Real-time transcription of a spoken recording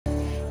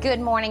Good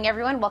morning,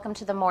 everyone. Welcome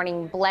to the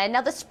Morning Blend.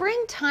 Now, the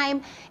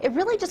springtime, it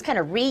really just kind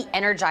of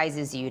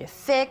re-energizes you to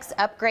fix,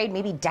 upgrade,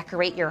 maybe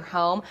decorate your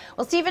home.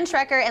 Well, Stephen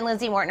Schrecker and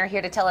Lindsay Morton are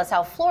here to tell us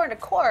how Floor &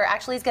 Decor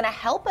actually is going to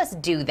help us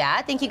do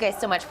that. Thank you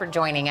guys so much for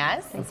joining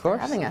us. Thanks for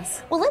having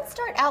us. Well, let's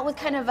start out with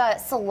kind of a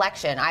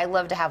selection. I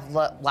love to have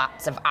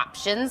lots of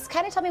options.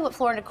 Kind of tell me what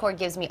Floor & Decor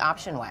gives me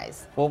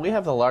option-wise. Well, we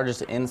have the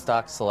largest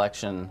in-stock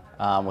selection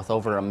with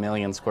over 1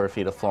 million square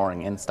feet of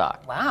flooring in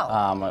stock.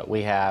 Wow.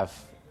 We have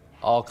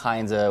all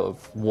kinds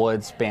of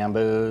woods,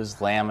 bamboos,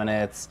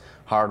 laminates,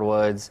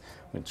 hardwoods,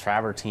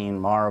 travertine,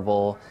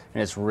 marble,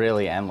 and it's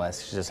really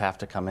endless. You just have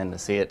to come in to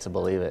see it to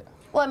believe it.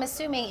 Well, I'm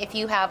assuming if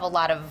you have a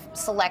lot of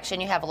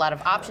selection, you have a lot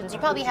of options, you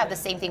probably have the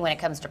same thing when it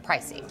comes to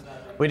pricing.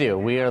 We do.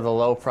 We are the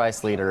low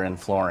price leader in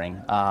flooring.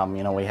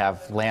 We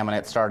have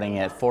laminate starting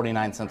at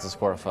 49 cents a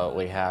square foot.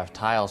 We have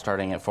tile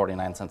starting at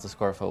 49 cents a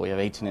square foot. We have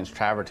 18-inch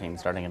travertine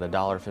starting at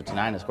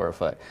 $1.59 a square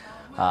foot.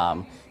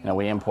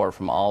 We import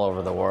from all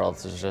over the world,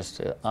 so it's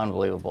just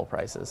unbelievable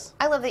prices.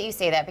 I love that you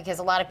say that because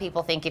a lot of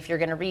people think if you're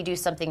going to redo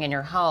something in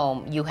your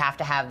home, you have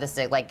to have this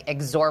like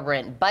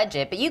exorbitant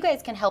budget, but you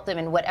guys can help them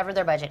in whatever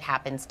their budget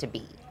happens to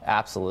be.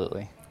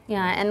 Absolutely.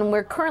 Yeah, and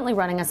we're currently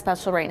running a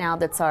special right now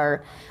that's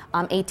our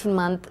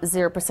 18-month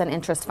 0%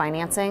 interest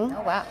financing.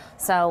 Oh, wow.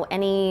 So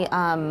any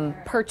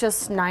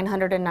purchase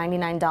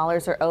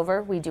 $999 or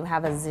over, we do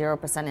have a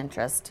 0%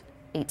 interest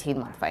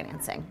 18-month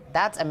financing.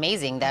 That's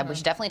amazing. That we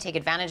should definitely take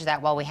advantage of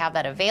that while we have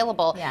that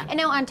available. Yeah. And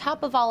now on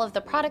top of all of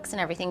the products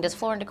and everything, does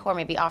Floor & Decor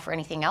maybe offer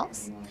anything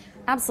else?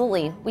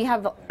 Absolutely. We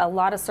have a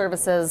lot of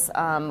services.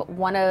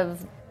 One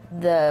of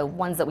the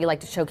ones that we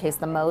like to showcase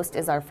the most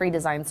is our free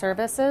design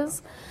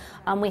services.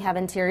 We have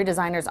interior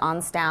designers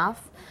on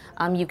staff.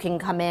 You can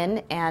come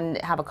in and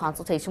have a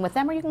consultation with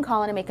them, or you can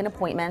call in and make an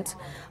appointment.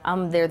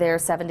 They're there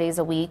 7 days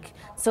a week.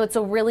 So it's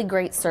a really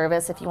great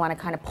service if you want to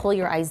kind of pull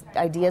your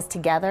ideas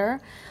together.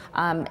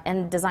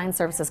 And design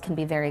services can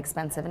be very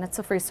expensive, and it's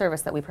a free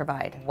service that we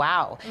provide.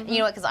 Wow. You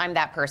know what, because I'm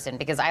that person,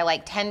 because I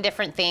like 10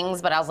 different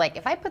things, but I was like,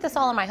 if I put this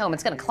all in my home,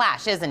 it's going to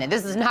clash, isn't it?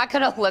 This is not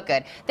going to look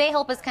good. They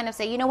help us kind of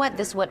say, you know what,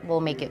 this what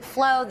will make it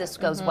flow, this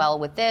goes well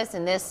with this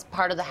and this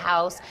part of the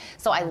house.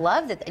 So I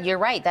love that. You're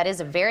right, that is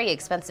a very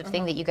expensive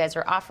thing that you guys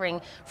are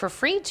offering for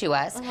free to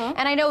us. And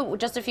I know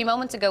just a few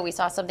moments ago we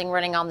saw something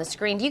running on the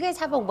screen. Do you guys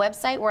have a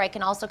website where I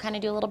can also kind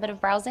of do a little bit of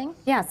browsing?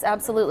 Yes,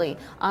 absolutely.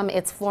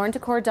 It's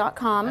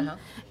flooranddecor.com.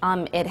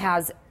 It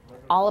has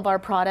all of our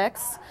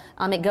products.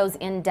 It goes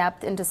in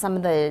depth into some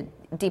of the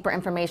deeper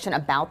information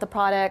about the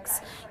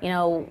products,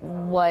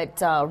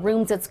 what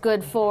rooms it's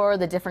good for,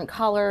 the different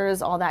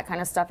colors, all that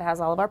kind of stuff. It has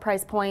all of our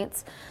price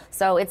points.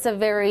 So it's a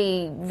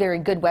very, very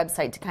good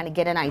website to kind of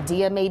get an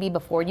idea maybe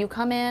before you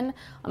come in,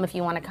 if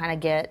you want to kind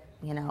of get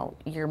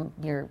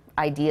your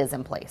ideas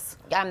in place.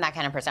 I'm that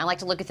kind of person. I like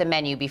to look at the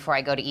menu before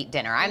I go to eat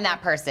dinner. I'm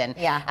that person.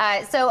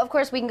 Yeah. So of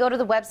course we can go to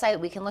the website,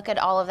 we can look at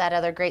all of that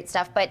other great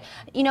stuff, but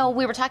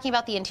we were talking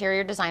about the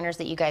interior designers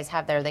that you guys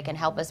have there that can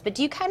help us, but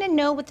do you kind of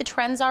know what the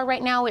trends are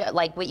right now,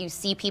 like what you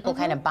see people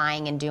kind of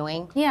buying and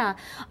doing? Yeah.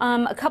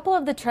 A couple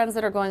of the trends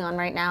that are going on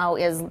right now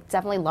is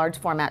definitely large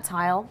format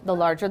tile. The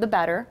larger the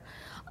better.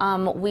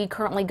 We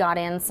currently got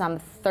in some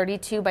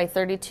 32 by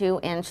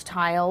 32 inch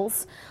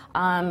tiles.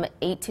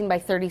 18 by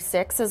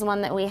 36 is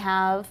one that we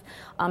have.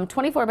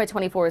 24 by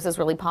 24s is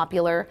really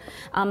popular.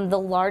 The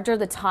larger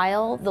the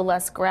tile, the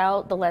less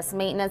grout, the less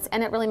maintenance,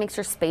 and it really makes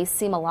your space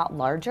seem a lot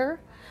larger.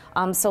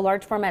 So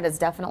large format is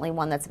definitely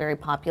one that's very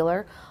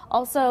popular.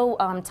 Also,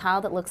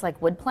 tile that looks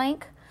like wood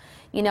plank.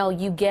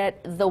 You get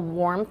the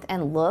warmth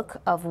and look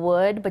of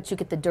wood, but you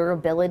get the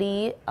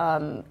durability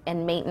and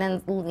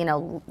maintenance,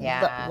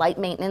 the light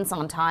maintenance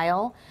on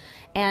tile.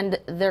 And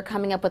they're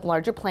coming up with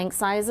larger plank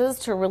sizes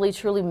to really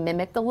truly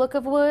mimic the look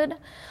of wood.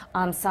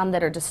 Some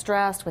that are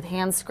distressed with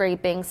hand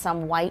scraping,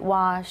 some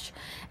whitewash.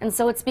 And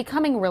so it's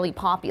becoming really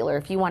popular.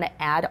 If you want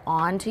to add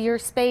on to your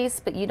space,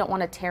 but you don't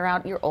want to tear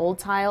out your old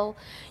tile,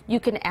 you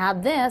can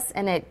add this,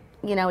 and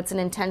it's an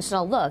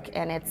intentional look,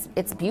 and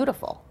it's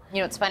beautiful.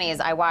 What's funny is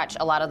I watch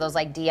a lot of those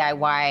like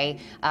DIY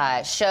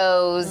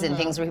shows and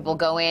things where people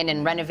go in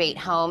and renovate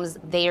homes.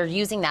 They are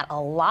using that a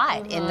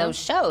lot in those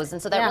shows. And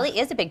so that really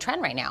is a big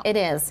trend right now. It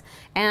is.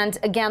 And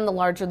again, the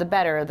larger the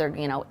better. They're,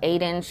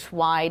 8-inch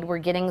wide. We're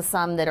getting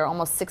some that are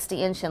almost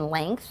 60-inch in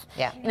length.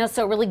 Yeah.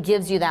 So it really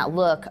gives you that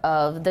look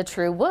of the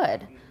true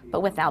wood, but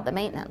without the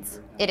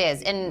maintenance. It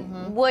is,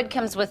 and wood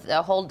comes with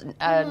a whole,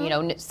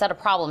 set of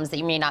problems that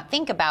you may not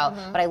think about,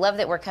 but I love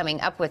that we're coming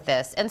up with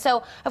this. And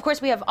so, of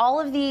course, we have all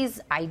of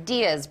these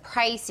ideas,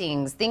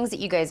 pricings, things that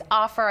you guys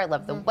offer. I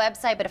love the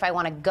website, but if I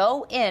want to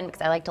go in, because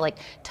I like to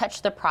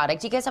touch the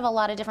product, do you guys have a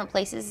lot of different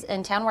places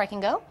in town where I can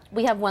go?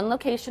 We have one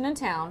location in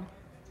town.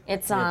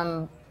 It's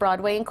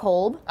Broadway and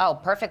Kolb. Oh,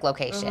 perfect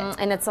location.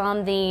 And it's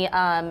on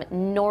the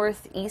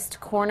northeast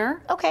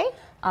corner. Okay.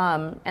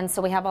 And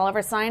so we have all of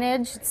our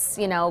signage. It's,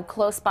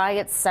 close by.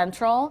 It's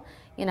central.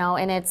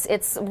 And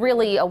it's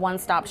really a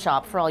one-stop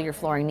shop for all your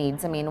flooring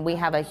needs. I mean, we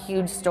have a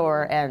huge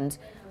store, and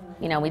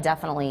we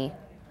definitely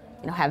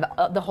have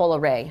the whole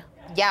array.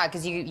 Yeah,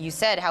 because you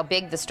said how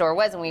big the store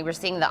was, and we were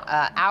seeing the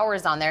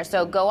hours on there.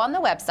 So go on the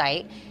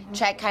website,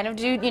 check, kind of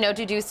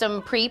to do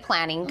some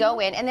pre-planning, go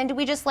in, and then do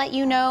we just let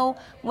you know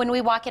when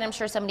we walk in? I'm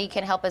sure somebody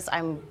can help us.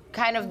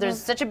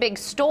 There's such a big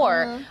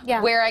store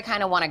where I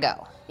kind of want to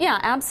go. Yeah,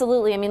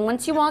 absolutely. I mean,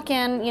 once you walk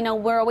in,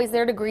 we're always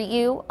there to greet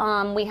you.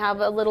 We have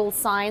a little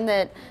sign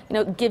that,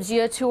 gives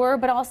you a tour,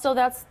 but also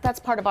that's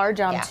part of our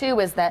job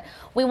too, is that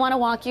we want to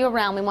walk you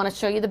around. We want to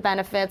show you the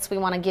benefits. We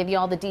want to give you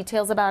all the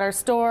details about our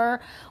store.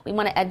 We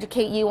want to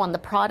educate you on the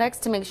products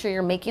to make sure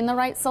you're making the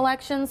right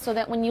selections, so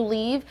that when you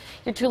leave,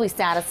 you're truly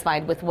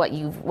satisfied with what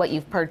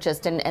you've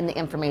purchased and the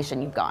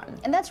information you've gotten.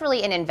 And that's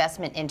really an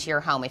investment into your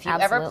home. If you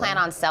ever plan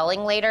on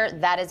selling later,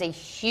 that is a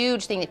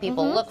huge thing that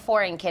people look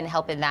for and can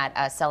help in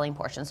that selling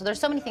portion. So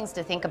there's so many things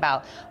to think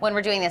about when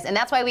we're doing this, and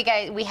that's why we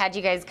had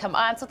you guys come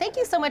on. So thank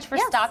you so much for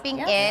stopping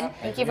in.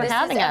 Thank you for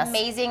having us. This is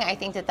amazing. I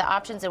think that the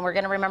options, and we're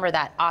going to remember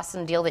that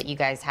awesome deal that you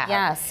guys have.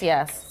 Yes.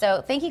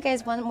 So thank you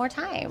guys one more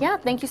time. Yeah,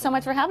 thank you so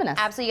much for having us.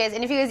 Absolutely, guys.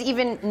 And if you guys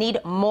even need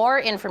more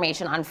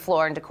information on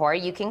Floor and Decor,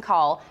 you can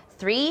call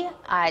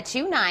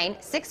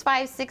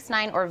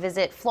 329-6569 or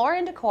visit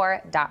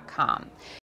flooranddecor.com.